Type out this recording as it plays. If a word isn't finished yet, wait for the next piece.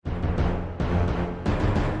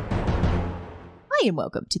Hi and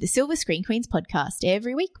welcome to the Silver Screen Queens podcast.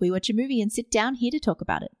 Every week we watch a movie and sit down here to talk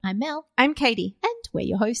about it. I'm Mel. I'm Katie. And we're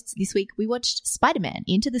your hosts. This week we watched Spider-Man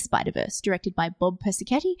Into the Spider-Verse, directed by Bob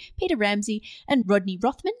Persichetti, Peter Ramsey and Rodney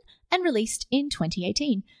Rothman, and released in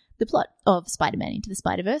 2018. The plot of Spider-Man Into the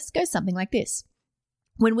Spider-Verse goes something like this.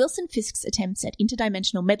 When Wilson Fisk's attempts at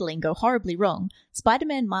interdimensional meddling go horribly wrong,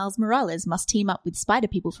 Spider-Man Miles Morales must team up with spider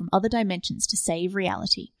people from other dimensions to save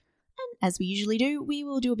reality. And as we usually do, we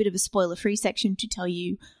will do a bit of a spoiler-free section to tell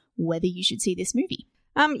you whether you should see this movie.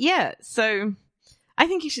 So I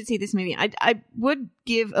think you should see this movie. I would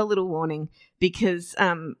give a little warning because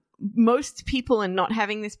most people are not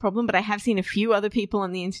having this problem, but I have seen a few other people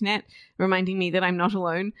on the internet reminding me that I'm not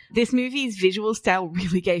alone. This movie's visual style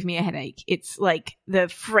really gave me a headache. It's like the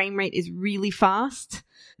frame rate is really fast.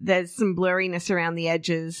 There's some blurriness around the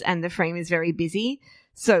edges and the frame is very busy.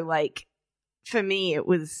 So like for me, it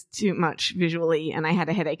was too much visually and I had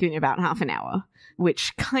a headache in about half an hour,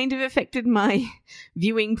 which kind of affected my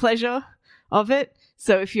viewing pleasure of it.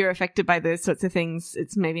 So if you're affected by those sorts of things,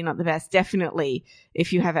 it's maybe not the best. Definitely,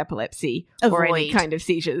 if you have epilepsy or any kind of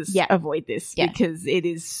seizures, avoid this because it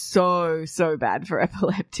is so bad for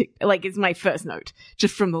epileptic. Like, it's my first note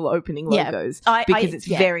just from the opening logos because it's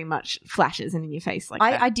very much flashes and in your face like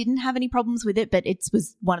that. I didn't have any problems with it, but it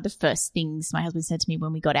was one of the first things my husband said to me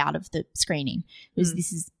when we got out of the screening was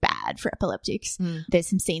this is bad for epileptics. There's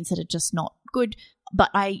some scenes that are just not good, but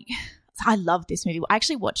I love this movie. I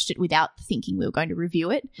actually watched it without thinking we were going to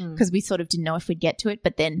review it because we sort of didn't know if we'd get to it.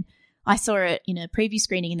 But then I saw it in a preview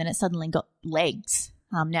screening and then it suddenly got legs.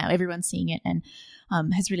 Now everyone's seeing it and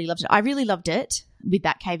has really loved it. I really loved it with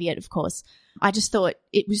that caveat, of course. I just thought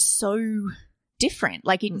it was so different.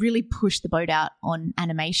 Like it really pushed the boat out on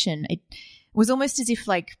animation. It was almost as if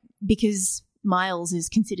like because Miles is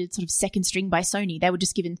considered sort of second string by Sony, they were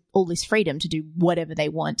just given all this freedom to do whatever they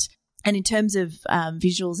want. And in terms of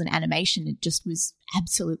visuals and animation, it just was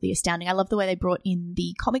absolutely astounding. I love the way they brought in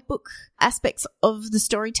the comic book aspects of the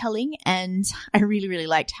storytelling, and I really, really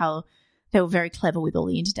liked how they were very clever with all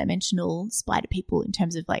the interdimensional spider people in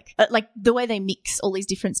terms of like the way they mix all these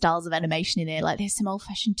different styles of animation in there. Like there's some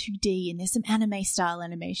old-fashioned 2D and there's some anime-style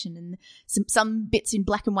animation and some bits in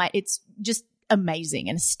black and white. It's just amazing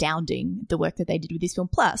and astounding the work that they did with this film.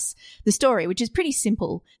 Plus the story, which is pretty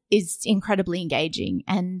simple, is incredibly engaging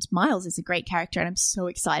and Miles is a great character and I'm so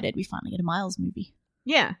excited we finally get a Miles movie.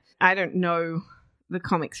 Yeah, I don't know the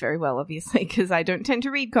comics very well obviously because I don't tend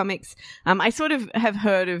to read comics. I sort of have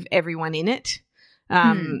heard of everyone in it,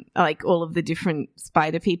 like all of the different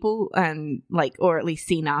spider people and like or at least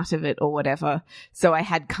seen art of it or whatever, so I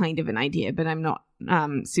had kind of an idea but I'm not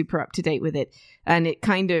super up to date with it, and it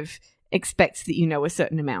kind of expects that you know a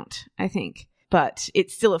certain amount, I think. But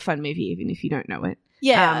it's still a fun movie even if you don't know it.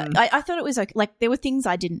 Yeah, I thought it was like there were things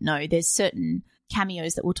I didn't know. There's certain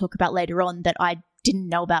cameos that we'll talk about later on that I didn't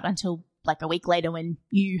know about until like a week later when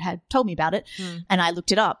you had told me about it and I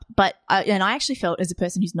looked it up. But I actually felt as a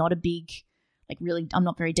person who's not a big, like really, I'm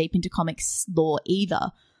not very deep into comics lore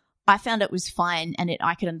either. I found it was fine and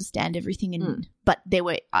I could understand everything. And but there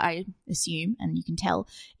were, I assume, and you can tell,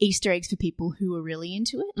 Easter eggs for people who were really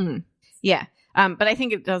into it. Yeah. But I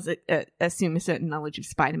think it does assume a certain knowledge of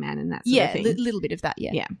Spider-Man and that sort of thing. Yeah, a little bit of that,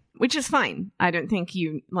 yeah. Yeah, which is fine. I don't think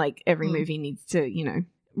you, like, every movie needs to, you know,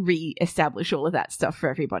 re-establish all of that stuff for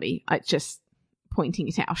everybody. It's just pointing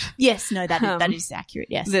it out. Yes, no, that is accurate,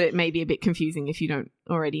 yes. That it may be a bit confusing if you don't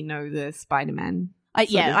already know the Spider-Man.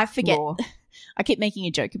 I forget. I keep making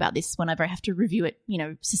a joke about this whenever I have to review it, you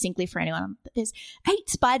know, succinctly for anyone. There's 8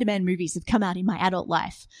 Spider-Man movies have come out in my adult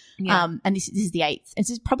life. Yeah. And this is the 8th. And this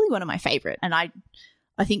is probably one of my favorite. And I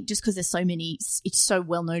think just because there's so many, it's so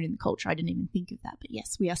well known in the culture, I didn't even think of that. But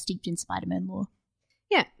yes, we are steeped in Spider-Man lore.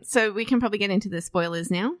 Yeah. So we can probably get into the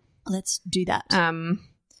spoilers now. Let's do that.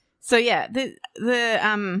 So yeah,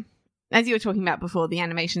 the as you were talking about before, the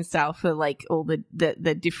animation style for like all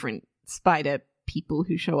the different spider people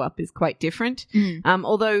who show up is quite different.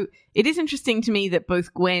 Although it is interesting to me that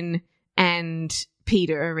both Gwen and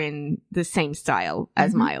Peter are in the same style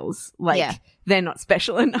as Miles. Like they're not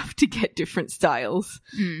special enough to get different styles,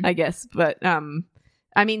 I guess. But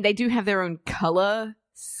I mean, they do have their own color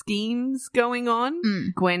schemes going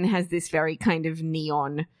on. Gwen has this very kind of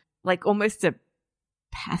neon, like almost a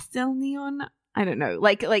pastel neon. I don't know,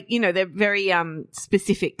 like you know, they're very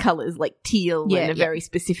specific colors, like teal and a very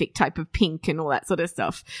specific type of pink and all that sort of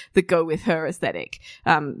stuff that go with her aesthetic.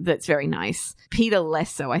 That's very nice. Peter less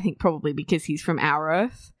so, I think, probably because he's from our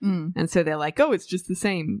Earth, and so they're like, oh, it's just the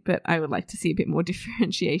same. But I would like to see a bit more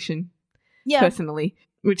differentiation, personally,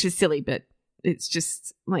 which is silly, but it's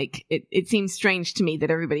just like it seems strange to me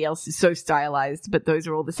that everybody else is so stylized, but those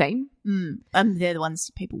are all the same. They're the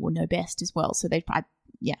ones people will know best as well. So I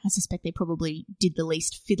suspect they probably did the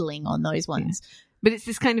least fiddling on those ones. Yeah. But it's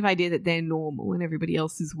this kind of idea that they're normal and everybody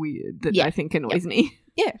else is weird that I think annoys me.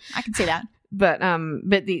 Yeah, I can see that. But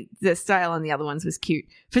the style on the other ones was cute.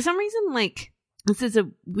 For some reason, like, this is a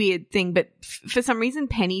weird thing, but for some reason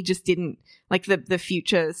Penny just didn't, like, the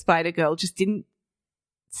future Spider-Girl just didn't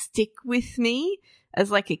stick with me as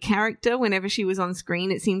like a character. Whenever she was on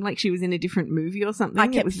screen, it seemed like she was in a different movie or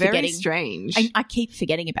something. It was very strange. I keep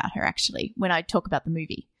forgetting about her, actually, when I talk about the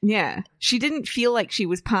movie. Yeah. She didn't feel like she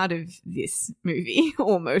was part of this movie,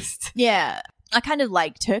 almost. Yeah. I kind of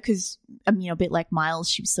liked her because, a bit like Miles,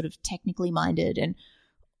 she was sort of technically minded and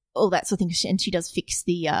all that sort of thing, and she does fix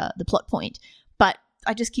the plot point. But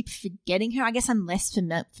I just keep forgetting her. I guess I'm less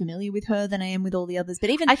familiar with her than I am with all the others. But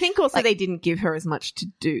even I think also they didn't give her as much to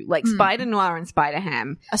do. Like Spider-Noir and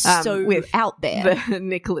Spider-Ham are so out there. The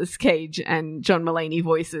Nicolas Cage and John Mulaney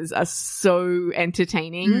voices are so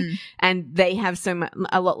entertaining, and they have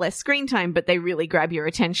a lot less screen time, but they really grab your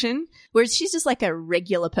attention. Whereas she's just like a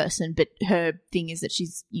regular person, but her thing is that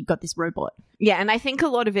you've got this robot. Yeah, and I think a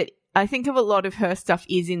lot of her stuff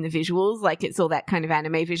is in the visuals. Like, it's all that kind of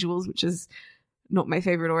anime visuals, which is not my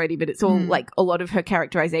favorite already, but it's all like a lot of her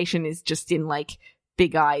characterization is just in like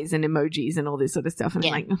big eyes and emojis and all this sort of stuff. And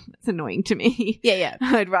I'm like, that's annoying to me. Yeah.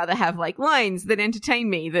 I'd rather have like lines that entertain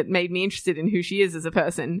me, that made me interested in who she is as a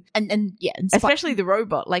person. And especially the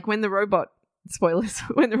robot. Like when the robot, spoilers,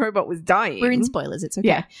 when the robot was dying. We're in spoilers, it's okay.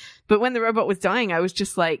 Yeah. But when the robot was dying, I was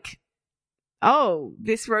just like, oh,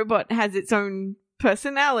 this robot has its own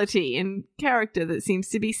personality and character that seems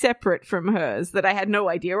to be separate from hers, that I had no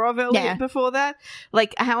idea of earlier before that.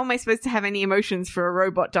 Like, how am I supposed to have any emotions for a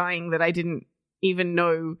robot dying that I didn't even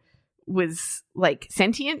know was like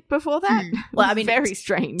sentient before that? Well, I mean, very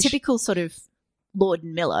strange. Typical sort of Lord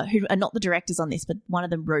and Miller, who are not the directors on this, but one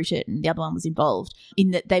of them wrote it and the other one was involved,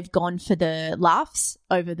 in that they've gone for the laughs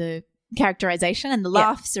over the characterization, and the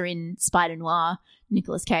laughs are in Spider-Noir,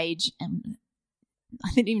 Nicolas Cage, and I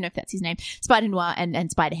don't even know if that's his name, Spider-Noir and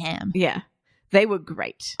Spider-Ham. Yeah. They were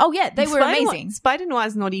great. Oh, yeah. They were amazing.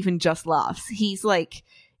 Spider-Noir's not even just laughs. He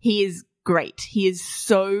is great. He is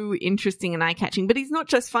so interesting and eye-catching, but he's not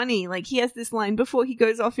just funny. Like, he has this line before he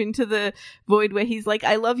goes off into the void where he's like,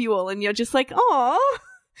 I love you all. And you're just like, aw.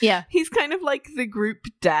 Yeah. He's kind of like the group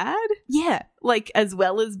dad. Yeah. Like, as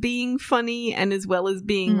well as being funny and as well as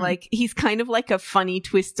being like, he's kind of like a funny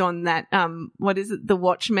twist on that, what is it? The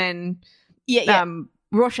Watchmen. Yeah.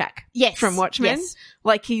 Rorschach. Yes. From Watchmen. Yes.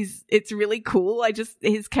 Like, it's really cool.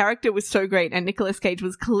 His character was so great, and Nicolas Cage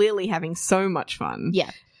was clearly having so much fun. Yeah.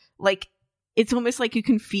 Like, it's almost like you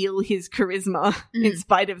can feel his charisma in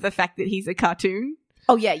spite of the fact that he's a cartoon.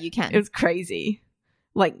 Oh, yeah, you can. It was crazy.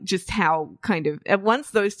 Like, just how kind of, once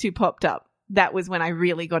those two popped up, that was when I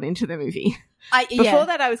really got into the movie. Before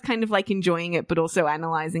that, I was kind of like enjoying it, but also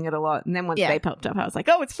analyzing it a lot. And then once they popped up, I was like,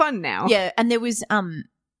 oh, it's fun now. Yeah. And there was an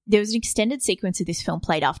extended sequence of this film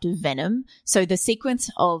played after Venom. So the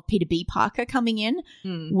sequence of Peter B. Parker coming in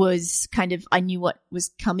was kind of, I knew what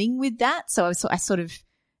was coming with that. So I sort of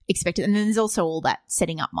expected. And then there's also all that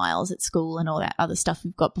setting up Miles at school and all that other stuff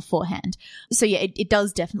we've got beforehand. So yeah, it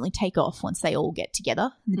does definitely take off once they all get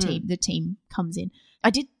together and the team comes in. I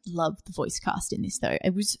did love the voice cast in this though.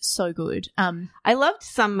 It was so good. I loved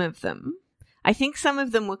some of them. I think some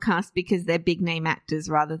of them were cast because they're big name actors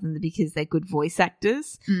rather than because they're good voice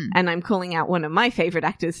actors. And I'm calling out one of my favorite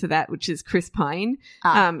actors for that, which is Chris Pine.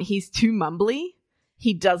 He's too mumbly.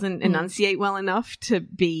 He doesn't enunciate well enough to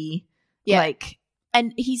be like...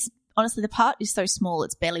 And he's... Honestly, the part is so small,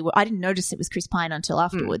 it's barely... I didn't notice it was Chris Pine until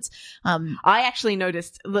afterwards. I actually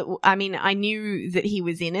noticed... I mean, I knew that he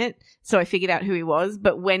was in it, so I figured out who he was.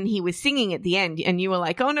 But when he was singing at the end, and you were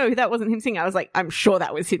like, oh, no, that wasn't him singing, I was like, I'm sure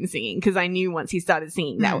that was him singing, because I knew once he started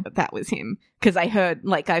singing that was him. Because I've heard,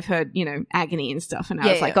 Agony and stuff, and I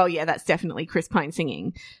was like, oh, yeah, that's definitely Chris Pine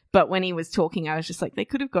singing. But when he was talking, I was just like, they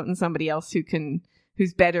could have gotten somebody else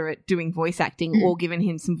who's better at doing voice acting or given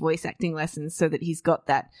him some voice acting lessons so that he's got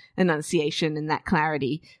that enunciation and that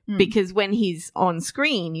clarity. Because when he's on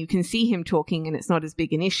screen, you can see him talking and it's not as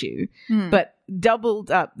big an issue. But doubled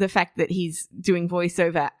up the fact that he's doing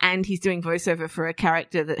voiceover and he's doing voiceover for a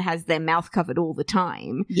character that has their mouth covered all the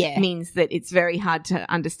time means that it's very hard to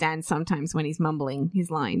understand sometimes when he's mumbling his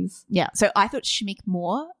lines. Yeah. So I thought Shameik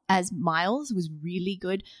Moore as Miles was really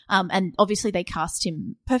good. And obviously they cast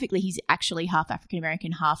him perfectly. He's actually half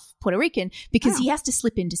African-American, half Puerto Rican because he has to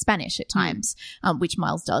slip into Spanish at times, which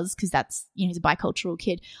Miles does because that's, he's a bicultural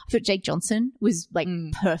kid. I thought Jake Johnson was like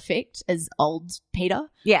perfect as old Peter.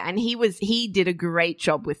 Yeah. And he did a great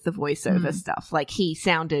job with the voiceover stuff. Like, he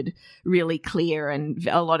sounded really clear and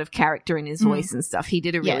a lot of character in his voice and stuff. He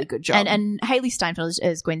did a really good job. And Haley Steinfeld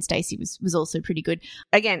as Gwen Stacy was also pretty good.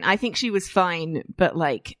 Again, I think she was fine, but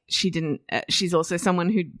like, she didn't. She's also someone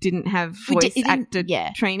who didn't have voice actor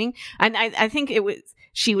training, and I think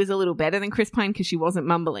she was a little better than Chris Pine because she wasn't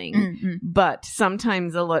mumbling, but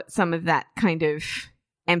sometimes some of that kind of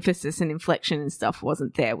emphasis and inflection and stuff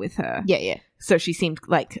wasn't there with her. Yeah. So she seemed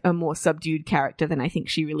like a more subdued character than I think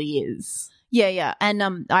she really is. Yeah.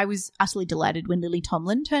 And I was utterly delighted when Lily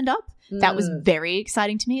Tomlin turned up. That was very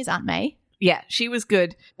exciting to me as Aunt May. Yeah, she was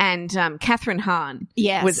good. And Catherine Hahn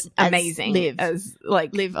was amazing as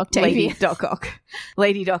Liv Octavia. Lady Doc Ock.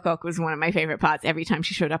 Lady Doc Ock was one of my favorite parts. Every time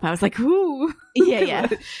she showed up, I was like, ooh. Yeah.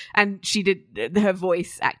 And her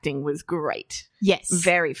voice acting was great. Yes.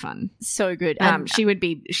 Very fun. So good.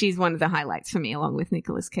 She's one of the highlights for me, along with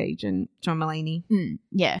Nicolas Cage and John Mulaney.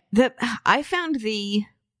 Yeah. I found the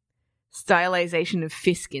stylization of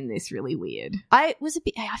Fisk in this really weird. I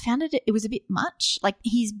found it was a bit much. Like,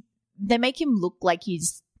 they make him look like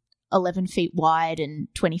he's 11 feet wide and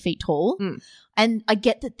 20 feet tall. And I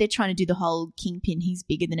get that they're trying to do the whole Kingpin, he's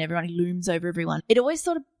bigger than everyone, he looms over everyone. It always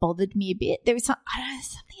sort of bothered me a bit. There was something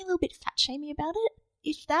a little bit fat-shamey about it.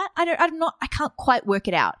 If that, I can't quite work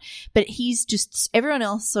it out. But he's just, everyone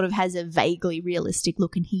else sort of has a vaguely realistic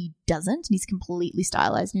look and he doesn't, and he's completely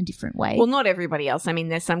stylized in a different way. Well, not everybody else. I mean,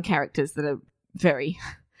 there's some characters that are very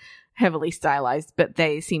heavily stylized, but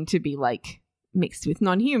they seem to be like mixed with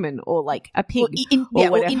non-human or like a pig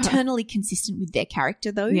or internally consistent with their character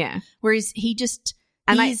though. Yeah. Whereas he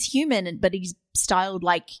is human, but he's styled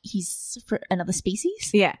like he's for another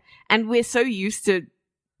species. Yeah. And we're so used to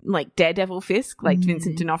like Daredevil Fisk, like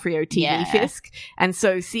Vincent D'Onofrio TV Fisk. And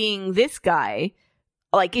so seeing this guy,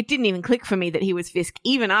 like, it didn't even click for me that he was Fisk.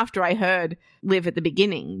 Even after I heard Liv at the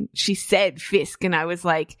beginning, she said Fisk, and I was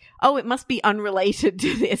like, oh, it must be unrelated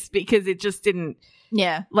to this, because it just didn't.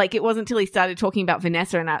 Yeah. Like, it wasn't until he started talking about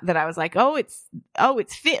Vanessa and that I was like, it's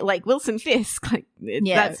like Wilson Fisk. Like,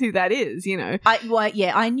 that's who that is, you know?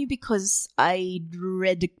 I knew because I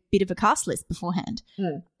read a bit of a cast list beforehand.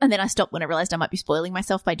 And then I stopped when I realized I might be spoiling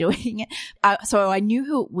myself by doing it. So I knew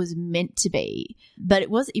who it was meant to be, but it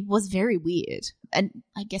was very weird. And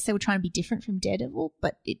I guess they were trying to be different from Daredevil,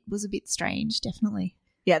 but it was a bit strange, definitely.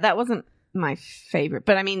 Yeah, that wasn't my favorite,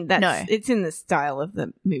 but I mean, it's in the style of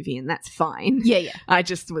the movie, and that's fine. Yeah. I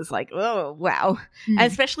just was like, oh wow,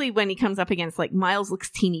 especially when he comes up against, like, Miles looks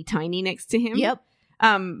teeny tiny next to him. Yep.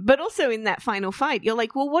 But also in that final fight, you're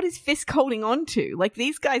like, well, what is Fisk holding on to? Like,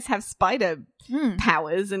 these guys have spider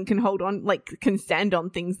powers and can hold on, like, can stand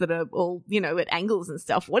on things that are all, you know, at angles and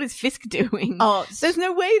stuff. What is Fisk doing? Oh, there's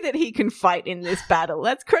no way that he can fight in this battle.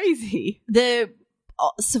 That's crazy. The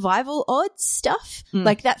survival odds stuff,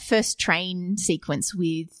 like that first train sequence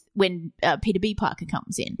with when Peter B. Parker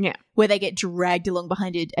comes in, where they get dragged along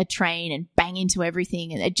behind a train and bang into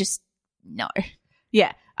everything, and it just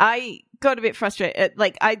Yeah, I got a bit frustrated.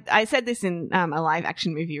 Like, I said this in a live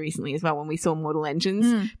action movie recently as well when we saw Mortal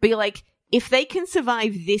Engines, but you're like, if they can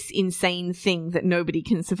survive this insane thing that nobody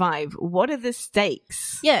can survive, what are the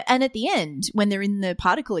stakes? Yeah, and at the end, when they're in the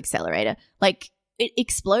particle accelerator, like, it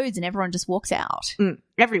explodes and everyone just walks out.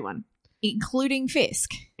 Everyone. Including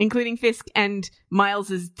Fisk. And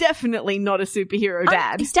Miles is definitely not a superhero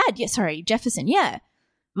dad. His dad, Jefferson, yeah.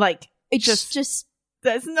 Like, it's just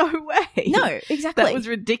there's no way. No, exactly. That was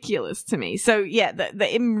ridiculous to me. So, yeah,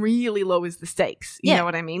 it really lowers the stakes. You know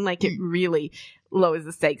what I mean? Like, it really lowers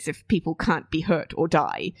the stakes if people can't be hurt or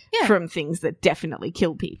die from things that definitely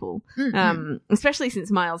kill people. Especially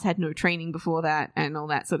since Miles had no training before that and all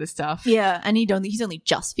that sort of stuff. Yeah, and he's only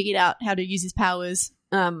just figured out how to use his powers.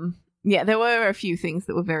 Yeah, there were a few things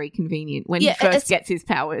that were very convenient when he first gets his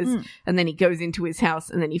powers and then he goes into his house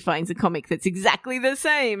and then he finds a comic that's exactly the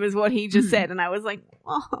same as what he just said. And I was like,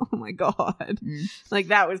 oh my God. Like,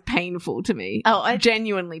 that was painful to me.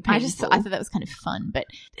 Genuinely painful. I thought that was kind of fun, but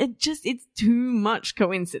it's too much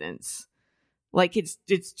coincidence. Like, it's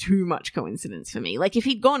too much coincidence for me. Like, if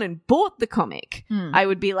he'd gone and bought the comic, I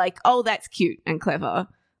would be like, oh, that's cute and clever.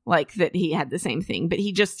 Like, that he had the same thing, but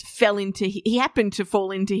he just he happened to fall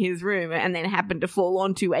into his room and then happened to fall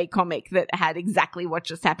onto a comic that had exactly what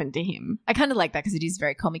just happened to him. I kind of like that because it is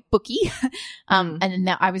very comic booky. And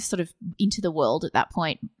then I was sort of into the world at that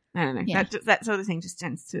point. I don't know. Yeah. That sort of thing just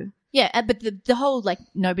tends to. Yeah, but the whole, like,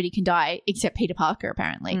 nobody can die except Peter Parker,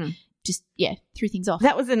 apparently. Just, threw things off.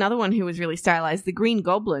 That was another one who was really stylized. The Green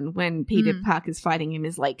Goblin, when Peter Parker's fighting him,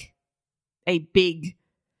 is like a big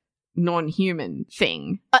non-human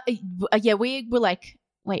thing. We were like,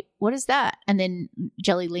 wait, what is that? And then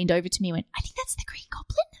Jelly leaned over to me and went, I think that's the Green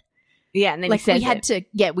Goblin. Yeah, and then Like he says we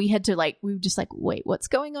had to, we were just like, wait, what's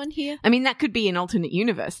going on here? I mean, that could be an alternate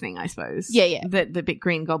universe thing, I suppose. Yeah. That the big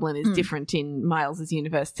green goblin is different in Miles's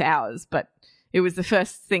universe to ours, but it was the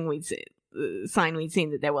first thing sign we'd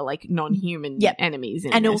seen that there were like non-human enemies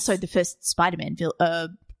in and this. also the first Spider-Man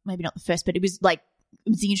maybe not the first, but it was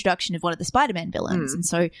the introduction of one of the Spider-Man villains, and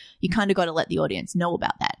so you kind of got to let the audience know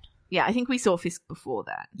about that. Yeah, I think we saw Fisk before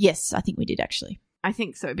that. Yes, I think we did actually. I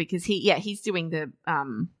think so, because he's doing the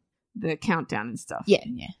countdown and stuff. Yeah.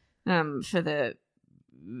 For the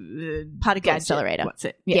particle gadget. accelerator. What's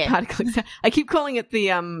it? Yeah, particle accelerator. I keep calling it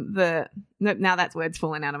now that word's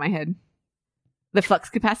fallen out of my head. The flux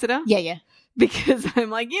capacitor. Yeah. Because I'm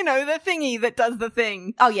like, the thingy that does the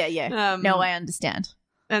thing. Oh yeah. No, I understand.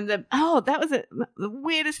 And that was the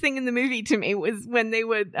weirdest thing in the movie to me was when they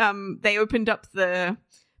opened up the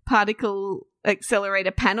particle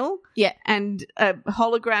accelerator panel. Yeah. And a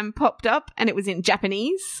hologram popped up and it was in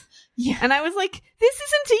Japanese. Yeah. And I was like, this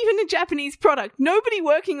isn't even a Japanese product. Nobody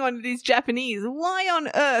working on it is Japanese. Why on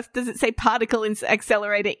earth does it say particle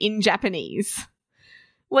accelerator in Japanese?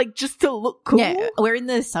 Like, just to look cool? Yeah, we're in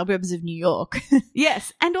the suburbs of New York.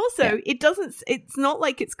 Yes. And also, it's not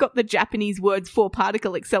like it's got the Japanese words for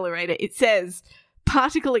particle accelerator. It says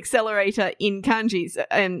particle accelerator in kanji.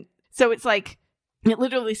 And so it's like, it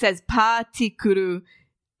literally says partikuru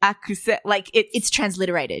akuse, like it's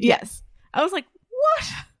transliterated. Yes. I was like,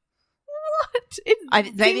 what?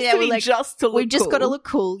 Maybe they were like, just to look we've just cool. got to look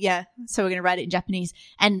cool. Yeah. So we're going to write it in Japanese,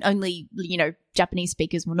 and only, Japanese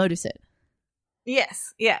speakers will notice it.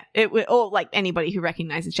 Yes. Yeah. Or like anybody who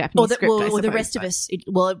recognizes Japanese script, I suppose, the rest of us.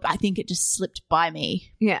 I think it just slipped by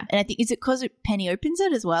me. Yeah. And I think, is it because Penny opens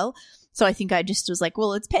it as well? So I think I just was like,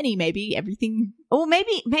 well, it's Penny, maybe everything. Or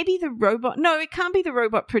maybe the robot. No, it can't be the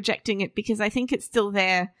robot projecting it, because I think it's still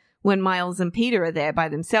there when Miles and Peter are there by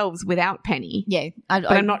themselves without Penny. Yeah. But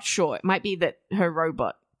I'm not sure. It might be that her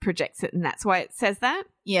robot projects it and that's why it says that.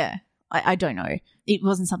 Yeah. I don't know. It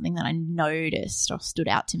wasn't something that I noticed or stood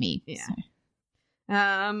out to me. Yeah. So.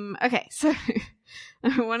 Okay, so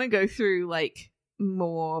I want to go through like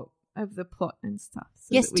more of the plot and stuff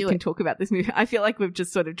so that we can talk about this movie. I feel like we've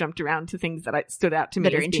just sort of jumped around to things that stood out to me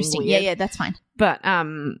that are as interesting. being weird. Yeah, that's fine. But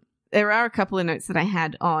there are a couple of notes that I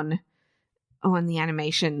had on the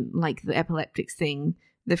animation, like the epileptics thing,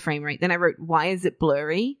 the frame rate. Then I wrote, why is it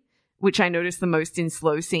blurry? Which I noticed the most in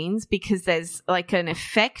slow scenes, because there's like an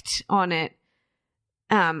effect on it.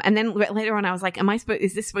 And then later on I was like,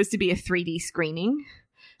 is this supposed to be a 3D screening?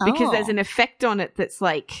 Because there's an effect on it that's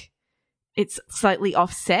like, it's slightly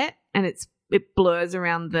offset and it blurs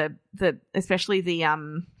around the especially the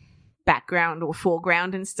background or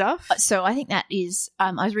foreground and stuff. So I think that is,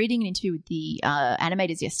 I was reading an interview with the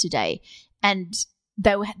animators yesterday, and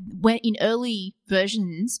they were in early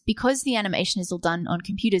versions, because the animation is all done on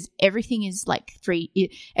computers, everything is like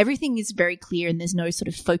everything is very clear and there's no sort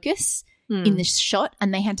of focus in this shot,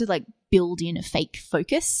 and they had to like build in a fake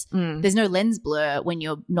focus. There's no lens blur when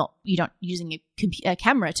you're not using a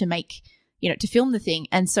camera to make, to film the thing.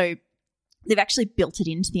 And so they've actually built it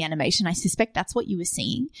into the animation. I suspect that's what you were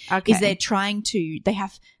seeing. Okay. Is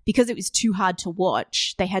because it was too hard to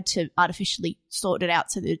watch, they had to artificially sort it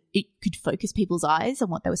out so that it could focus people's eyes on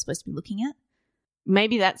what they were supposed to be looking at.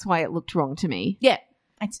 Maybe that's why it looked wrong to me. Yeah,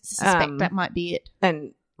 I suspect that might be it.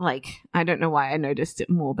 And like, I don't know why I noticed it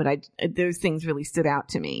more, but those things really stood out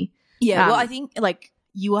to me. Yeah, well, I think like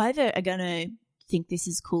you either are going to think this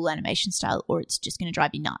is cool animation style, or it's just going to drive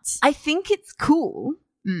you nuts. I think it's cool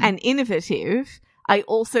and innovative. I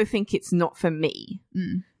also think it's not for me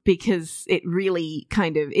because it really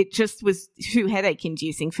it just was too headache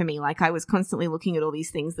inducing for me. Like, I was constantly looking at all these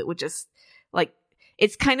things that were just like,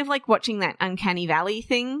 it's kind of like watching that Uncanny Valley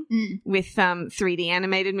thing with 3D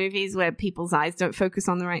animated movies where people's eyes don't focus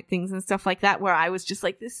on the right things and stuff like that, where I was just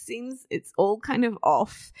like, it's all kind of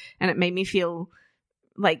off, and it made me feel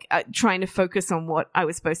like trying to focus on what I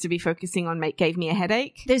was supposed to be focusing on gave me a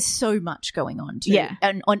headache. There's so much going on too. Yeah.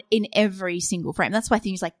 And in every single frame. That's why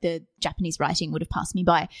things like the Japanese writing would have passed me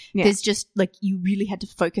by. Yeah. There's just like, you really had to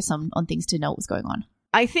focus on things to know what was going on.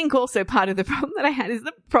 I think also part of the problem that I had is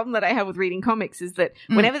the problem that I have with reading comics is that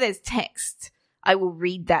whenever there's text, I will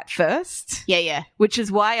read that first. Yeah. Which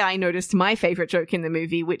is why I noticed my favorite joke in the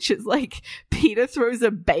movie, which is like Peter throws a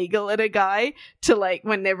bagel at a guy to like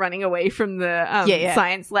when they're running away from the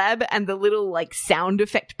science lab, and the little like sound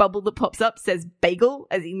effect bubble that pops up says bagel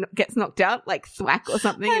as he gets knocked out, like thwack or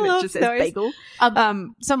something, and it just says bagel.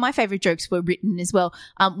 So my favorite jokes were written as well.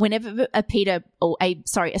 Whenever a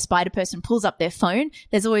spider person pulls up their phone,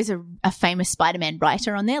 there's always a famous Spider-Man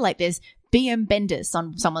writer on there. Like there's BM Bendis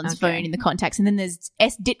on someone's phone in the contacts, and then there's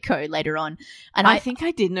S. Ditko later on. And I think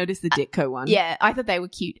I did notice the Ditko one. Yeah, I thought they were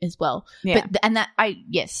cute as well. Yeah. But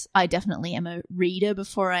I definitely am a reader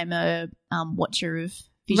before I'm a watcher of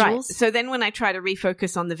visuals. Right. So then when I try to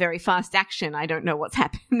refocus on the very fast action, I don't know what's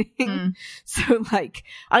happening. So like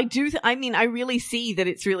I really see that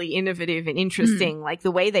it's really innovative and interesting. Like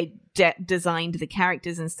the way they designed the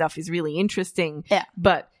characters and stuff is really interesting. Yeah.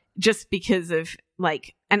 But just because of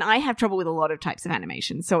like, and I have trouble with a lot of types of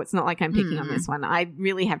animation, so it's not like I'm picking on this one. I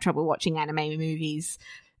really have trouble watching anime movies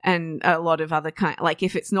and a lot of other like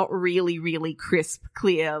if it's not really, really crisp,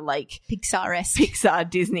 clear, like Pixar,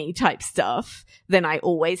 Disney type stuff, then I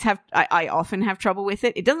often have trouble with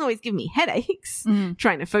it. It doesn't always give me headaches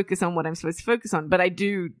trying to focus on what I'm supposed to focus on, but I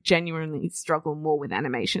do genuinely struggle more with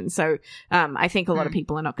animation. So I think a lot of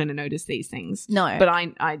people are not going to notice these things. No. But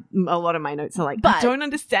a lot of my notes are like, I don't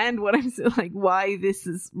understand what I'm like, why this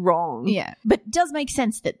is wrong. Yeah. But it does make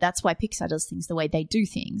sense that that's why Pixar does things the way they do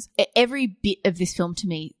things. Every bit of this film to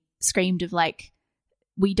me screamed of like,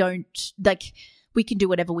 we don't, like, we can do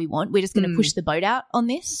whatever we want. We're just going to push the boat out on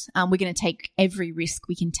this. We're going to take every risk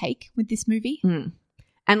we can take with this movie.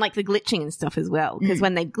 And like the glitching and stuff as well. Because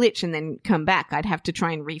when they glitch and then come back, I'd have to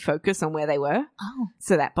try and refocus on where they were. Oh.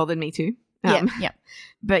 So that bothered me too. Yeah.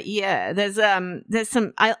 But yeah, there's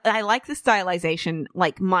some, I like the stylization,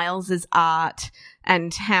 like Miles's art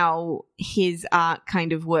and how his art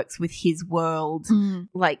kind of works with his world.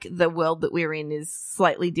 Like the world that we're in is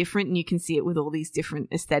slightly different and you can see it with all these different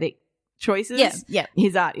aesthetic choices. Yeah.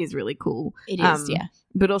 His art is really cool. It is, yeah.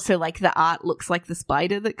 But also like the art looks like the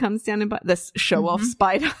spider that comes down and bites, the show off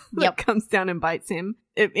spider that comes down and bites him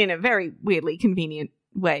in a very weirdly convenient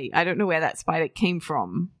way. I don't know where that spider came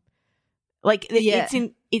from. Like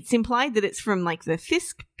it's implied that it's from like the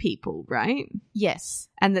Fisk people, right? Yes.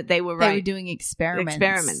 And that they were doing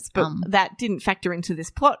experiments. But that didn't factor into this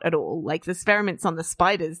plot at all. Like the experiments on the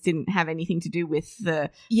spiders didn't have anything to do with the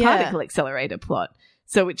particle accelerator plot.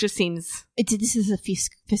 So it just seems this is a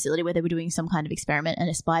Fisk facility where they were doing some kind of experiment and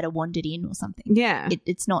a spider wandered in or something. Yeah.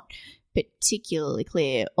 It's not particularly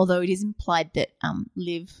clear, although it is implied that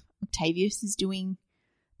Liv Octavius is doing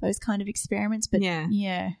those kind of experiments, but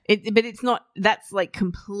but it's not. That's like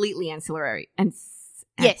completely ancillary, and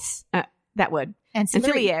yes, that word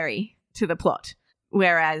ancillary to the plot.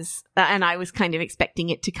 Whereas, and I was kind of expecting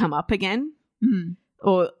it to come up again,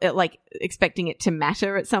 or like expecting it to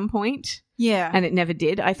matter at some point. Yeah, and it never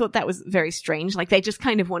did. I thought that was very strange. Like they just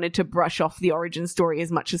kind of wanted to brush off the origin story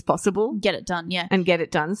as much as possible, get it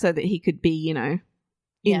done, so that he could be, in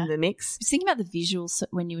the mix. Just thinking about the visuals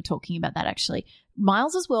when you were talking about that, actually,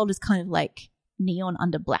 Miles's world is kind of like neon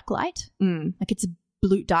under black light. Like it's a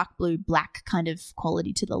dark blue, black kind of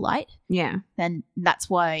quality to the light. Yeah. And that's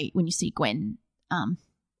why when you see Gwen,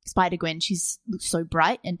 Spider-Gwen, she's looks so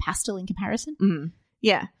bright and pastel in comparison.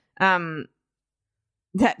 Yeah.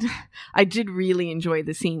 That I did really enjoy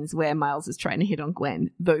the scenes where Miles is trying to hit on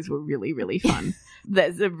Gwen. Those were really, really fun.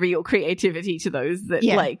 There's a real creativity to those that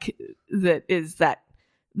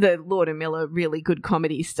the Lord and Miller really good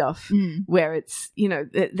comedy stuff where it's,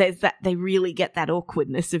 there's that, they really get that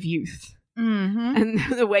awkwardness of youth. And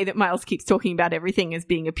the way that Miles keeps talking about everything as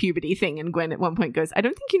being a puberty thing, and Gwen at one point goes, I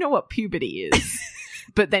don't think you know what puberty is.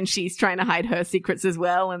 But then she's trying to hide her secrets as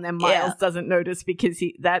well, and then Miles doesn't notice because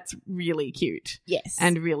that's really cute. Yes.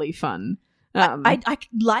 And really fun. I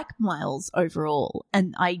like Miles overall,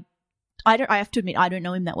 and I have to admit, I don't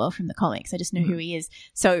know him that well from the comics. I just know who he is.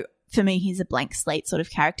 So for me, he's a blank slate sort of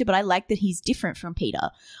character, but I like that he's different from Peter.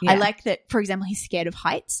 Yeah. I like that, for example, he's scared of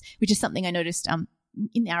heights, which is something I noticed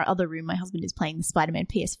in our other room. My husband is playing the Spider-Man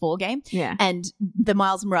PS4 game. Yeah. And the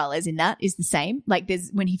Miles Morales in that is the same. Like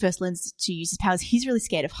when he first learns to use his powers, he's really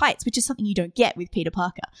scared of heights, which is something you don't get with Peter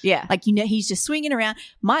Parker. Yeah. Like, he's just swinging around.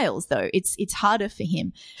 Miles, though, it's harder for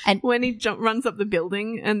him. And when he runs up the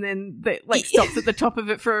building and then stops at the top of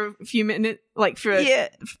it for a few minutes, like for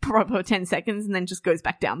proper 10 seconds, and then just goes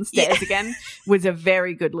back down the stairs again, was a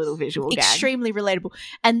very good little visual gag. Extremely relatable.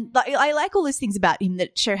 And I like all those things about him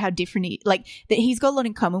that show how different that he's got a lot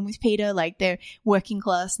in common with Peter. Like, they're working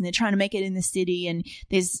class and they're trying to make it in the city, and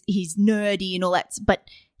he's nerdy and all that, but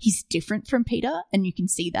he's different from Peter, and you can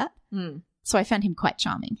see that. So I found him quite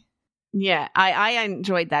charming. Yeah, I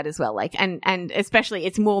enjoyed that as well. Like, and especially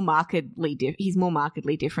it's more markedly he's more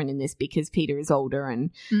markedly different in this because Peter is older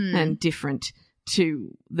and different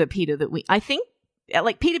to the Peter that I think,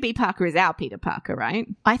 like, Peter B. Parker is our Peter Parker, right?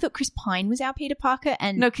 I thought Chris Pine was our Peter Parker,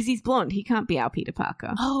 and no, because he's blonde, he can't be our Peter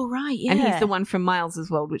Parker. Oh, right, yeah, and he's the one from Miles's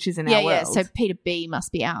world, which is in our world. Yeah, so Peter B.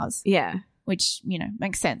 must be ours. Yeah. Which,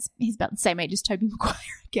 makes sense. He's about the same age as Tobey Maguire,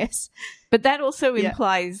 I guess. But that also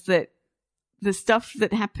implies that the stuff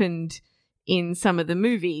that happened in some of the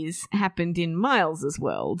movies happened in Miles's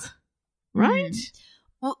world, right?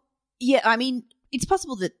 Well, yeah, I mean, it's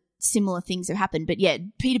possible that similar things have happened, but yeah,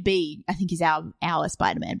 Peter B, I think, is our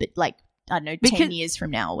Spider-Man, but like, I don't know, 10 years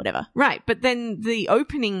from now or whatever. Right, but then the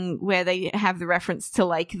opening where they have the reference to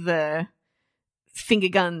like the finger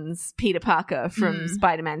guns Peter Parker from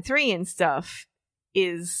Spider-Man 3 and stuff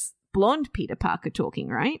is blonde Peter Parker talking,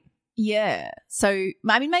 right? Yeah. So,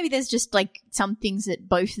 I mean, maybe there's just like some things that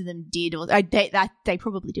both of them did, or they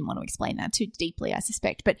probably didn't want to explain that too deeply, I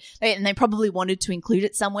suspect. But they probably wanted to include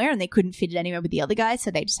it somewhere, and they couldn't fit it anywhere with the other guys, so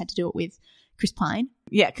they just had to do it with Chris Pine.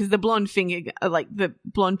 Yeah, because the blonde the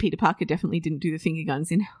blonde Peter Parker definitely didn't do the finger guns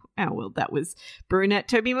in our world. That was brunette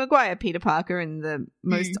Tobey Maguire Peter Parker, and the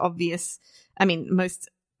most obvious. I mean, most.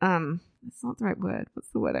 That's not the right word. What's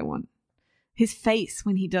the word I want? His face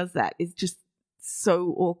when he does that is just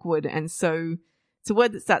so awkward, and so it's a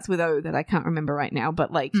word that starts with O that I can't remember right now,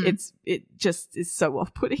 but like it just is so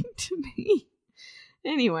off-putting to me.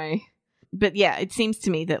 Anyway, but yeah, it seems to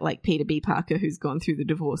me that like Peter B. Parker, who's gone through the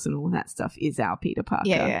divorce and all of that stuff, is our Peter Parker,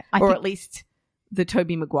 yeah. Or at least the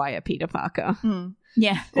Tobey Maguire Peter Parker.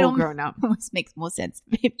 Yeah, all grown up. Almost makes more sense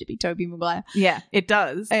for him to be Tobey Maguire. Yeah, it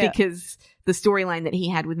does, because the storyline that he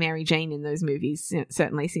had with Mary Jane in those movies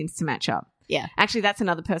certainly seems to match up. Yeah, actually, that's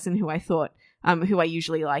another person who I thought. Who I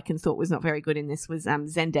usually like and thought was not very good in this was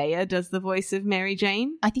Zendaya does the voice of Mary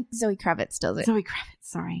Jane. I think Zoe Kravitz does it. Zoe Kravitz,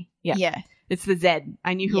 sorry. Yeah. It's the Z.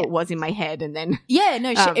 I knew who it was in my head, and then... Yeah,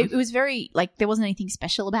 no, it was very, like, there wasn't anything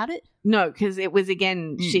special about it. No, because it was,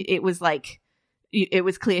 again, it was like, it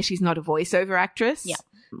was clear she's not a voiceover actress. Yeah.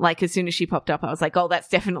 Like, as soon as she popped up, I was like, oh, that's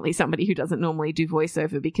definitely somebody who doesn't normally do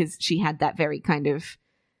voiceover, because she had that very kind of...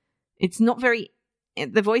 It's not very...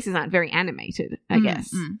 The voices aren't very animated, I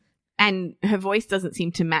guess. And her voice doesn't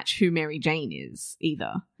seem to match who Mary Jane is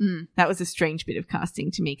either. That was a strange bit of casting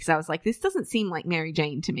to me, because I was like, this doesn't seem like Mary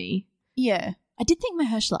Jane to me. Yeah. I did think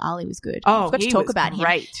Mahershala Ali was good. Oh, I forgot to talk about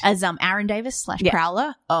great. him as Aaron Davis /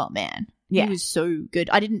 Prowler. Oh, man. He was so good.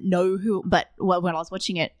 I didn't know who, but when I was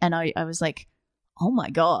watching it, and I was like, oh my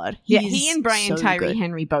God. He and Brian Tyree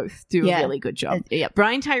Henry both do a really good job.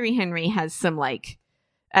 Brian Tyree Henry has some like...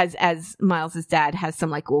 As Miles's dad has some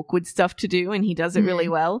like awkward stuff to do, and he does it really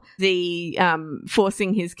well. The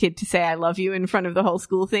forcing his kid to say I love you in front of the whole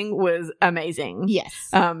school thing was amazing. Yes.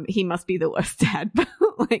 He must be the worst dad, but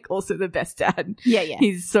like also the best dad. Yeah.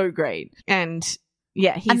 He's so great. And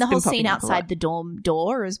he's and the whole scene outside the dorm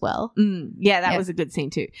door as well. That was a good scene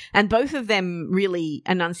too. And both of them really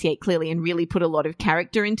enunciate clearly and really put a lot of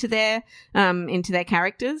character into their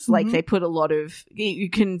characters. Like they put a lot of, you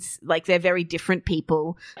can, like, they're very different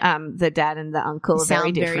people. The dad and the uncle are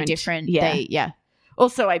very different. Yeah.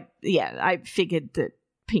 Also, I figured that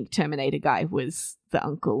Pink Terminator guy was the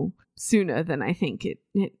uncle sooner than I think it.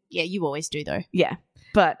 Yeah, you always do though. Yeah.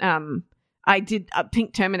 But I did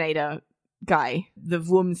Pink Terminator guy, the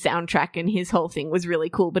Vroom soundtrack and his whole thing was really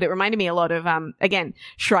cool, but it reminded me a lot of again,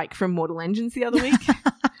 Shrike from Mortal Engines the other week.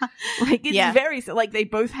 Like it's very like they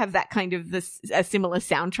both have that kind of a similar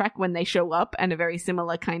soundtrack when they show up, and a very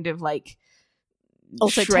similar kind of like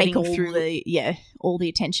also take all the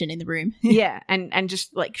attention in the room. and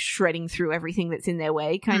just like shredding through everything that's in their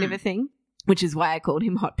way kind of a thing. Which is why I called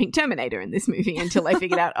him Hot Pink Terminator in this movie until I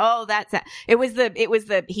figured out, that's that. It was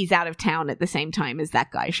the he's out of town at the same time as that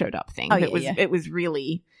guy showed up thing. It was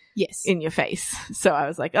really in your face. So I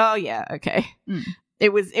was like, oh yeah, okay.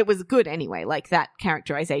 It was good anyway. Like that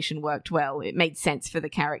characterization worked well. It made sense for the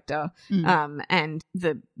character. And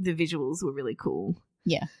the visuals were really cool.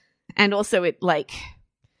 Yeah. And also it like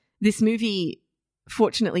this movie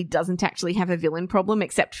fortunately doesn't actually have a villain problem,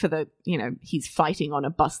 except for the, he's fighting on a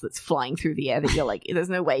bus that's flying through the air that you're like, there's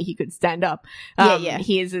no way he could stand up.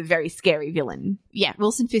 He is a very scary villain. Yeah,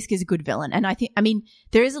 Wilson Fisk is a good villain. And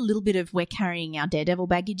there is a little bit of we're carrying our Daredevil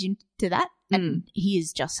baggage into that. And he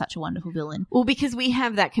is just such a wonderful villain. Well, because we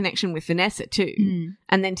have that connection with Vanessa too.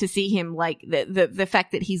 And then to see him like the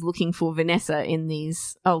fact that he's looking for Vanessa in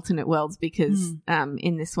these alternate worlds because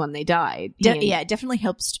in this one they died. It definitely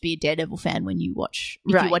helps to be a Daredevil fan when you watch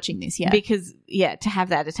if you're watching this, because to have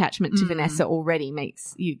that attachment to Vanessa already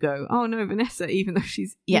makes you go, oh no, Vanessa, even though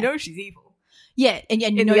she's she's evil. Yeah, and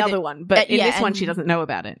in the other one, but in this one she doesn't know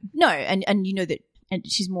about it. No, and you know that. And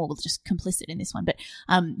she's more just complicit in this one. But,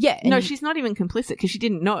 No, she's not even complicit because she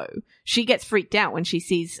didn't know. She gets freaked out when she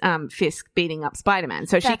sees Fisk beating up Spider-Man.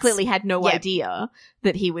 So she clearly had no idea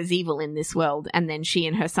that he was evil in this world. And then she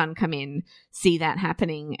and her son come in, see that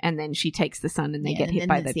happening, and then she takes the son and they get hit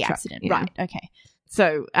by the truck, accident. Right, okay.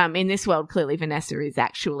 So in this world, clearly Vanessa is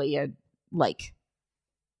actually a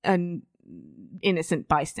innocent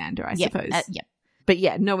bystander, I suppose. Yeah. But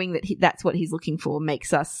yeah, knowing that that's what he's looking for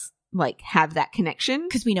makes us like have that connection.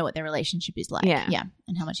 Because we know what their relationship is like. Yeah. Yeah.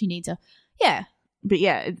 And how much he needs her. Yeah. But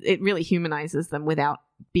yeah, it really humanizes them without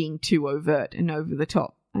being too overt and over the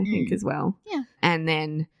top, I think, as well. Yeah. And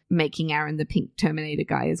then making Aaron the pink Terminator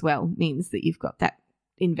guy as well means that you've got that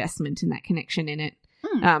investment and that connection in it.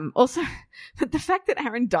 Also, the fact that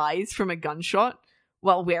Aaron dies from a gunshot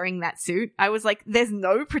while wearing that suit, I was like, there's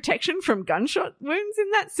no protection from gunshot wounds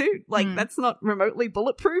in that suit. Like, that's not remotely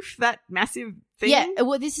bulletproof, that massive thing. Yeah,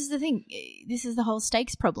 well, this is the thing. This is the whole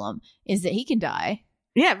stakes problem, is that he can die.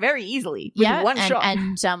 Yeah, very easily with one shot.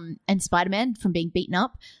 And Spider-Man from being beaten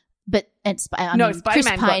up. But Spider-Man Chris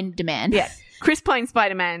Pine Yeah, Chris Pine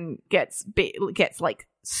Spider-Man gets like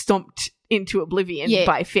stomped into oblivion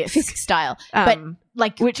by Fisk style. But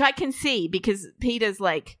like, which I can see because Peter's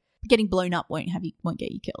like, getting blown up won't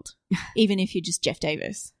get you killed, even if you're just Jeff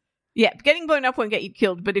Davis. Yeah, getting blown up won't get you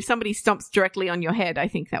killed, but if somebody stomps directly on your head, I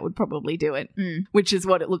think that would probably do it, which is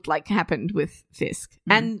what it looked like happened with Fisk.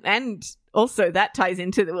 And also that ties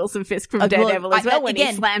into the Wilson Fisk from Daredevil as well, when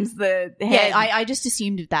he slams the head. Yeah, I just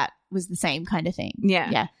assumed that was the same kind of thing.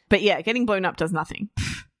 Yeah. But yeah, getting blown up does nothing.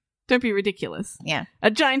 Don't be ridiculous. Yeah. A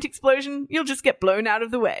giant explosion, you'll just get blown out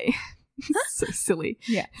of the way. So silly.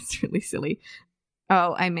 Yeah. It's really silly.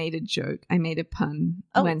 Oh, I made a joke. I made a pun.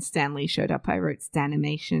 When Stanley showed up. I wrote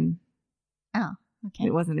Stanimation. Oh, okay.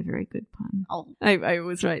 It wasn't a very good pun. Oh, I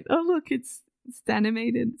was right. Oh, look, it's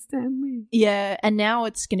Stanimated Stanley. Yeah, and now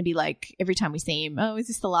it's going to be like every time we see him, oh, is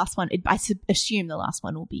this the last one? I assume the last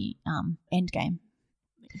one will be Endgame.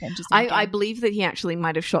 Avengers Endgame. I believe that he actually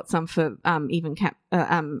might have shot some for Far From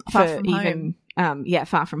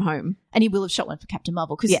Home, and he will have shot one for Captain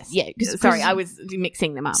Marvel. Sorry, I was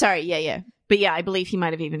mixing them up. Sorry, yeah. But yeah, I believe he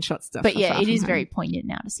might have even shot stuff. But yeah, it is very poignant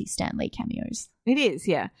now to see Stan Lee cameos. It is,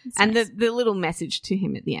 yeah. It's and nice. the little message to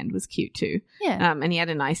him at the end was cute too. Yeah. And he had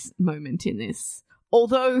a nice moment in this.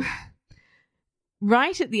 Although,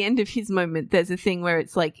 right at the end of his moment, there's a thing where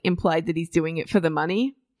it's like implied that he's doing it for the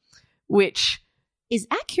money, which is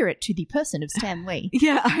accurate to the person of Stan Lee.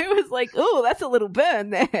 Yeah, I was like, oh, that's a little burn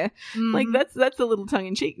there. Like that's a little tongue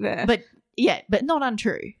in cheek there. But not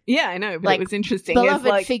untrue. Yeah, I know, but like, it was interesting.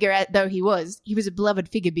 Beloved figure though he was a beloved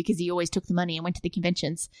figure because he always took the money and went to the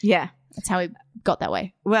conventions. Yeah. That's how he got that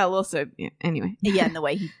way. Well, also, yeah, anyway. Yeah, and the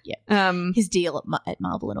way his deal at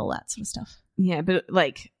Marvel and all that sort of stuff. Yeah, but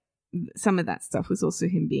like some of that stuff was also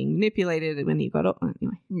him being manipulated when he got up.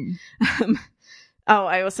 Anyway.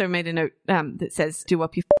 I also made a note that says, do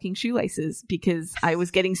up your fucking shoelaces, because I was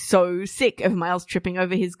getting so sick of Miles tripping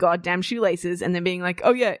over his goddamn shoelaces and then being like,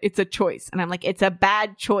 oh yeah, it's a choice. And I'm like, it's a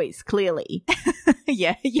bad choice, clearly.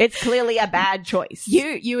 Yeah. It's clearly a bad choice.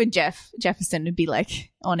 You and Jefferson would be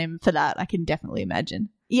like on him for that. I can definitely imagine.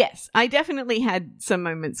 Yes, I definitely had some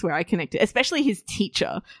moments where I connected, especially his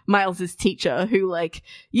teacher, Miles's teacher, who like,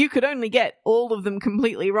 you could only get all of them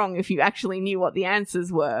completely wrong if you actually knew what the answers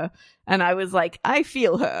were. And I was like, I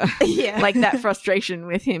feel her. Yeah. Like that frustration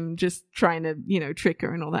with him just trying to, trick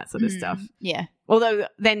her and all that sort of stuff. Yeah. Although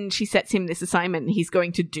then she sets him this assignment and he's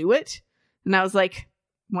going to do it. And I was like,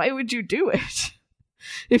 why would you do it?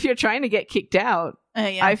 If you're trying to get kicked out,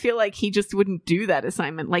 I feel like he just wouldn't do that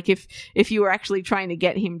assignment. Like if you were actually trying to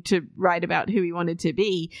get him to write about who he wanted to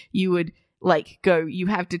be, you would like go, you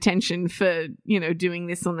have detention for, doing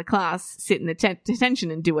this on the class, sit in the detention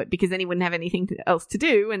and do it, because then he wouldn't have anything else to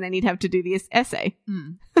do and then he'd have to do the essay.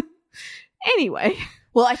 Anyway.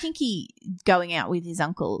 Well, I think he going out with his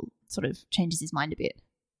uncle sort of changes his mind a bit.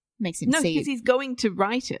 Makes him see. No, because he's going to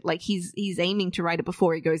write it. Like he's aiming to write it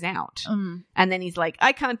before he goes out. And then he's like,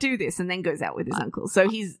 I can't do this, and then goes out with his uncle. So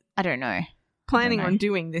he's I don't know. Planning on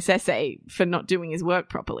doing this essay for not doing his work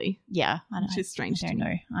properly. Yeah. Which is strange. I don't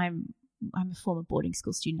know. I'm a former boarding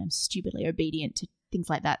school student. I'm stupidly obedient to things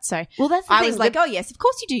like that. So well, that's the I thing. was like, oh yes, of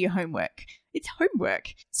course you do your homework. It's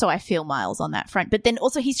homework. So I feel Miles on that front. But then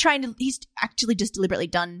also he's actually just deliberately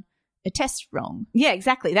done a test wrong. Yeah,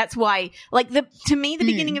 exactly. That's why, like, to me, the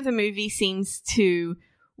beginning of the movie seems to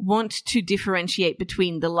want to differentiate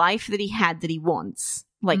between the life that he had that he wants,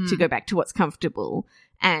 like to go back to what's comfortable,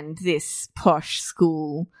 and this posh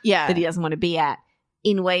school that he doesn't want to be at,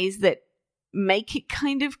 in ways that make it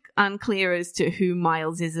kind of unclear as to who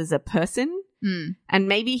Miles is as a person. And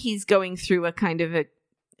maybe he's going through a kind of a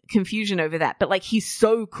confusion over that. But like, he's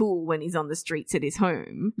so cool when he's on the streets at his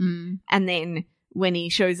home. And then when he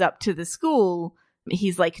shows up to the school,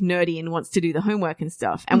 he's like nerdy and wants to do the homework and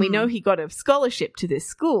stuff. And we know he got a scholarship to this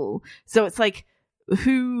school. So it's like,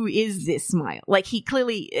 who is this Miles? Like, he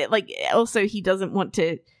clearly, like, also he doesn't want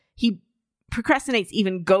to, he procrastinates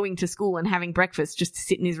even going to school and having breakfast just to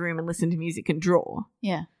sit in his room and listen to music and draw.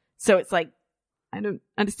 Yeah. So it's like, I don't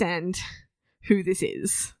understand who this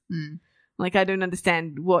is. Like, I don't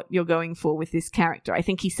understand what you're going for with this character. I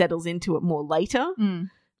think he settles into it more later,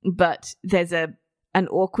 but there's an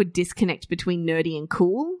awkward disconnect between nerdy and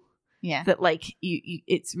cool. Yeah. That, like, you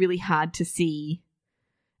it's really hard to see.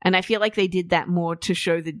 And I feel like they did that more to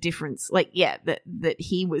show the difference. Like, yeah, that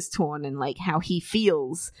he was torn and, like, how he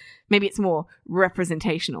feels. Maybe it's more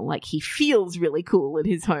representational. Like, he feels really cool at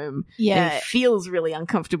his home. Yeah. And he feels really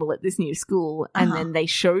uncomfortable at this new school. And then they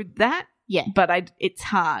showed that. Yeah. But it's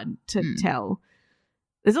hard to tell.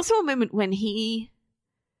 There's also a moment when he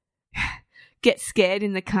gets scared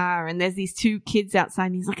in the car and there's these two kids outside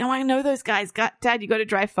and he's like, oh, I know those guys. Dad, you got to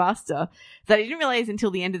drive faster. That I didn't realize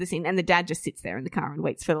until the end of the scene. And the dad just sits there in the car and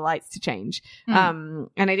waits for the lights to change. And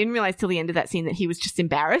I didn't realize till the end of that scene that he was just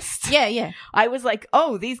embarrassed. Yeah, yeah. I was like,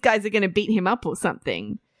 oh, these guys are going to beat him up or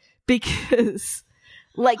something. Because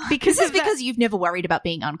because you've never worried about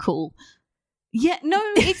being uncool. Yeah, no,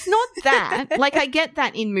 it's not that. Like, I get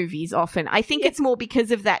that in movies often. I think it's more because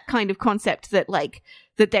of that kind of concept that, like,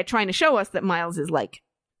 that they're trying to show us that Miles is, like,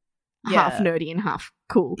 half nerdy and half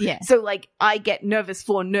cool. Yeah. So, like, I get nervous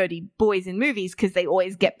for nerdy boys in movies because they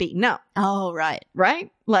always get beaten up. Oh, right.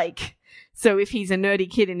 Right? Like, so if he's a nerdy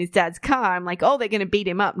kid in his dad's car, I'm like, oh, they're going to beat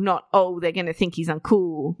him up, not, oh, they're going to think he's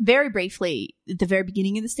uncool. Very briefly, at the very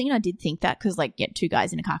beginning of the scene, I did think that because, like, two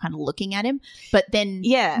guys in a car kind of looking at him. But then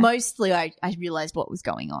mostly I realized what was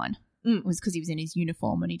going on. It was because he was in his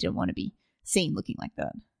uniform and he didn't want to be seen looking like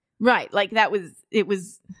that. Right. Like,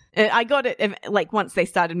 I got it, like, once they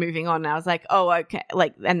started moving on, I was like, oh, okay.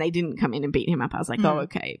 Like, and they didn't come in and beat him up. I was like, oh,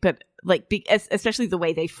 okay. But, like, especially the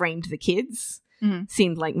way they framed the kids.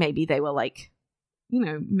 Seemed like maybe they were like, you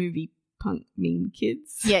know, movie punk mean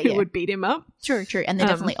kids who would beat him up. True. And they're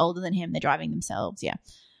definitely older than him. They're driving themselves. Yeah.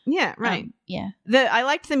 Yeah, right. Yeah. I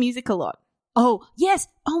liked the music a lot. Oh, yes.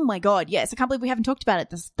 Oh, my God. Yes. I can't believe we haven't talked about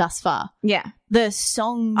it thus far. Yeah. The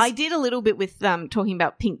songs. I did a little bit with talking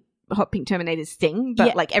about Hot Pink Terminator's Sting,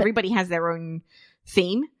 but like everybody has their own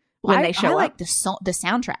theme when they show up. I like the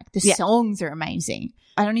soundtrack. The songs are amazing.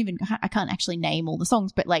 I can't actually name all the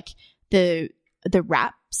songs, but like the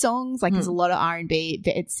rap songs, like there's a lot of R&B.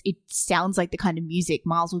 It sounds like the kind of music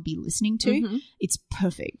Miles would be listening to. It's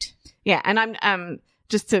perfect. Yeah, and I'm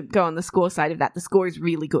just to go on the score side of that, the score is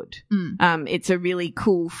really good. It's a really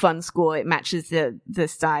cool, fun score. It matches the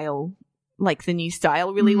style, like the new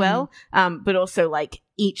style really well. But also like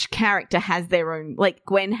each character has their own, like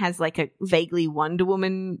Gwen has like a vaguely Wonder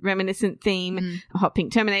Woman reminiscent theme. A Hot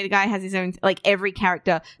Pink Terminator guy has his own, like every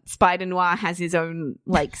character, Spider Noir has his own,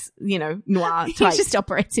 like, you know, noir type. He just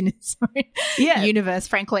operates in his own universe,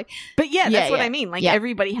 frankly. But that's what I mean. Like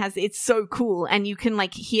everybody has, it's so cool. And you can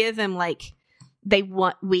like hear them like, they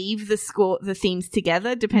weave the themes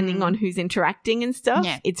together depending on who's interacting and stuff.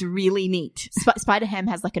 Yeah. It's really neat. Spider-Ham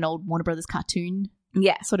has like an old Warner Brothers cartoon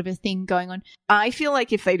sort of a thing going on. I feel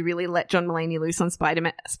like if they'd really let John Mulaney loose on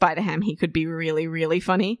Spider-Ham, he could be really, really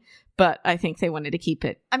funny. But I think they wanted to keep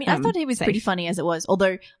it I mean, I thought he was pretty funny as it was,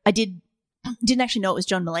 although I didn't actually know it was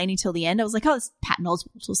John Mulaney till the end. I was like, oh, it's Patton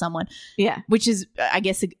Oswalt or someone. Yeah. Which is, I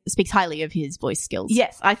guess, speaks highly of his voice skills.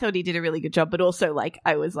 Yes, I thought he did a really good job, but also, like,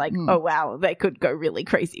 I was like, oh, wow, they could go really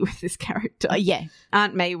crazy with this character. Yeah.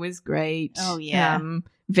 Aunt May was great. Oh, yeah.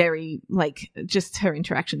 Very, like, just her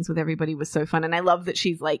interactions with everybody was so fun. And I love that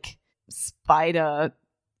she's, like, Spider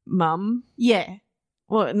Mum. Yeah.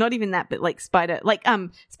 Well, not even that, but, like, Spider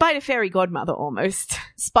Fairy Godmother almost.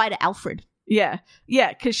 Spider Alfred. Yeah,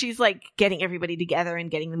 because she's like getting everybody together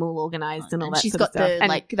and getting them all organized and all that she's sort of stuff. She's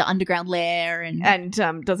got the underground lair and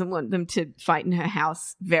doesn't want them to fight in her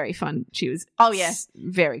house. Very fun. She was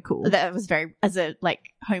very cool. That was very, as a like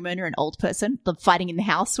homeowner and old person, the fighting in the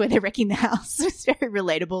house where they're wrecking the house was very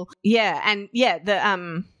relatable. Yeah, and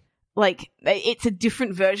the like it's a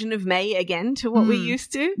different version of May again to what we're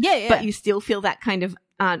used to. Yeah, but you still feel that kind of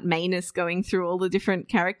Aunt Mayness going through all the different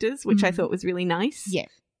characters, which I thought was really nice. Yeah.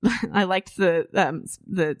 I liked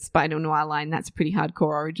the Spider Noir line. That's a pretty hardcore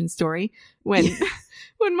origin story when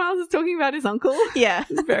Miles is talking about his uncle. Yeah,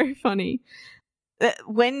 it's very funny.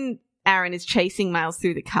 When Aaron is chasing Miles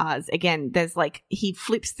through the cars, again, there's like he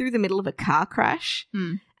flips through the middle of a car crash,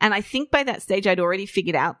 and I think by that stage I'd already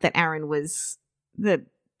figured out that Aaron was the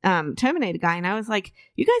Terminator guy, and I was like,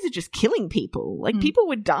 "You guys are just killing people. Like people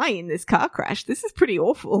would die in this car crash. This is pretty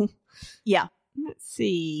awful." Yeah. Let's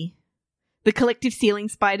see. The collective ceiling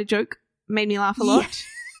spider joke made me laugh a lot.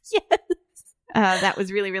 Yes. That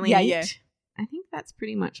was really, really neat. Yeah. I think that's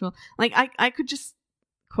pretty much all. Like, I could just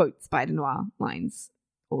quote Spider Noir lines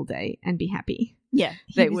all day and be happy. Yeah.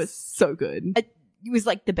 They were so good. It was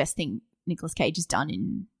like the best thing Nicolas Cage has done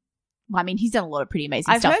in, well, I mean, he's done a lot of pretty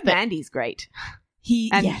amazing I've stuff. heard Mandy's great.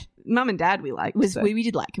 And Mum and Dad we liked. We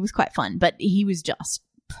did like, it was quite fun, but he was just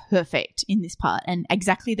perfect in this part and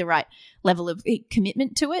exactly the right level of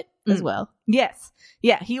commitment to it as well. Yes.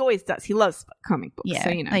 Yeah, he always does. He loves comic books. Yeah, so,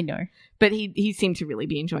 you know. I know. But he seemed to really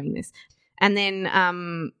be enjoying this. And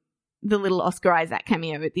then the little Oscar Isaac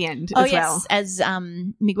cameo at the end as well. As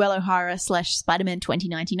Miguel O'Hara / Spider-Man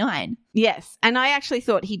 2099. Yes. And I actually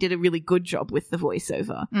thought he did a really good job with the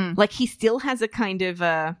voiceover. Like, he still has a kind of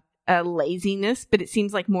a laziness, but it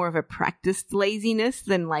seems like more of a practiced laziness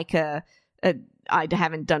than like I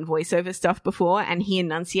haven't done voiceover stuff before, and he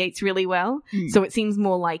enunciates really well. So it seems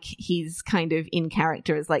more like he's kind of in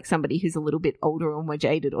character as like somebody who's a little bit older or more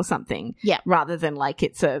jaded or something. Yeah. Rather than like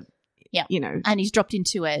it's a, you know. And he's dropped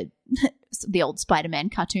into the old Spider-Man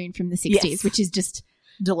cartoon from the 60s, which is just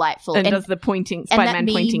delightful. And does the Spider-Man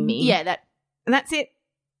pointing meme. Yeah, and that's it.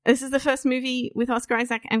 This is the first movie with Oscar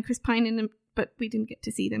Isaac and Chris Pine in them, but we didn't get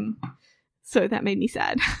to see them. So that made me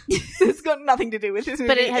sad. It's got nothing to do with this movie.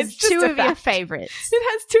 But it has two of your favorites.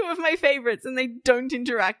 It has two of my favorites, and they don't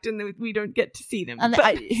interact, and we don't get to see them. And,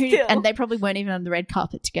 and they probably weren't even on the red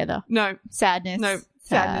carpet together. No. Sadness. No.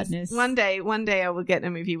 Sadness. One day I will get a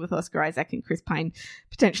movie with Oscar Isaac and Chris Pine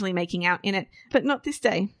potentially making out in it, but not this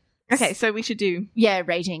day. Okay, so we should do... Yeah,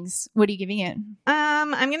 ratings. What are you giving it?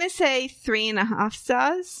 I'm going to say 3.5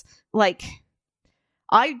 stars. Like,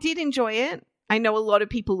 I did enjoy it. I know a lot of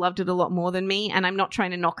people loved it a lot more than me, and I'm not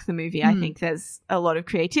trying to knock the movie. I think there's a lot of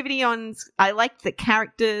creativity I liked the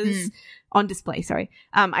characters on display, sorry.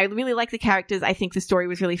 I really liked the characters. I think the story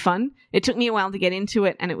was really fun. It took me a while to get into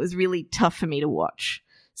it, and it was really tough for me to watch.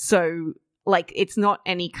 So, like, it's not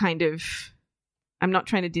any kind of... I'm not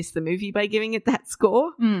trying to diss the movie by giving it that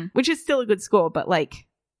score, which is still a good score, but, like...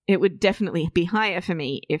 It would definitely be higher for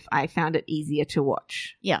me if I found it easier to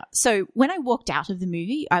watch. Yeah. So when I walked out of the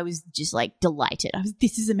movie, I was just like delighted.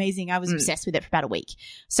 This is amazing. I was obsessed with it for about a week.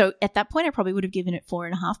 So at that point, I probably would have given it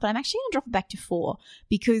 4.5, but I'm actually going to drop it back to 4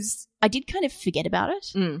 because I did kind of forget about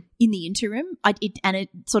it in the interim. It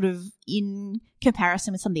sort of in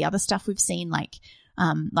comparison with some of the other stuff we've seen, like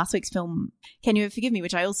last week's film, Can You Ever Forgive Me,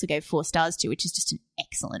 which I also gave 4 stars to, which is just an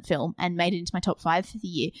excellent film and made it into my top 5 for the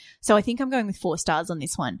year. So I think I'm going with 4 stars on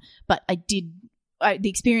this one. But the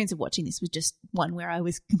experience of watching this was just one where I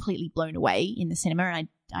was completely blown away in the cinema, and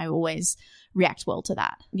I always react well to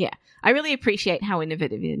that. Yeah. I really appreciate how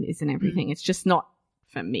innovative it is and everything. It's just not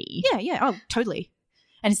for me. Yeah. Oh, totally.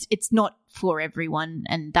 And it's not for everyone,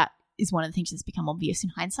 and that is one of the things that's become obvious in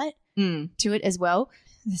hindsight to it as well.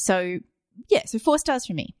 So... yeah, so 4 stars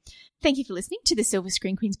from me. Thank you for listening to the Silver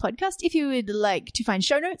Screen Queens podcast. If you would like to find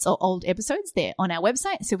show notes or old episodes, they're on our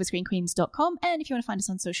website, silverscreenqueens.com. And if you want to find us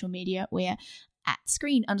on social media, we're at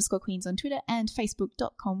 @screen_queens on Twitter and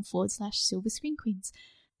facebook.com/silverscreenqueens.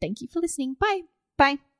 Thank you for listening. Bye. Bye.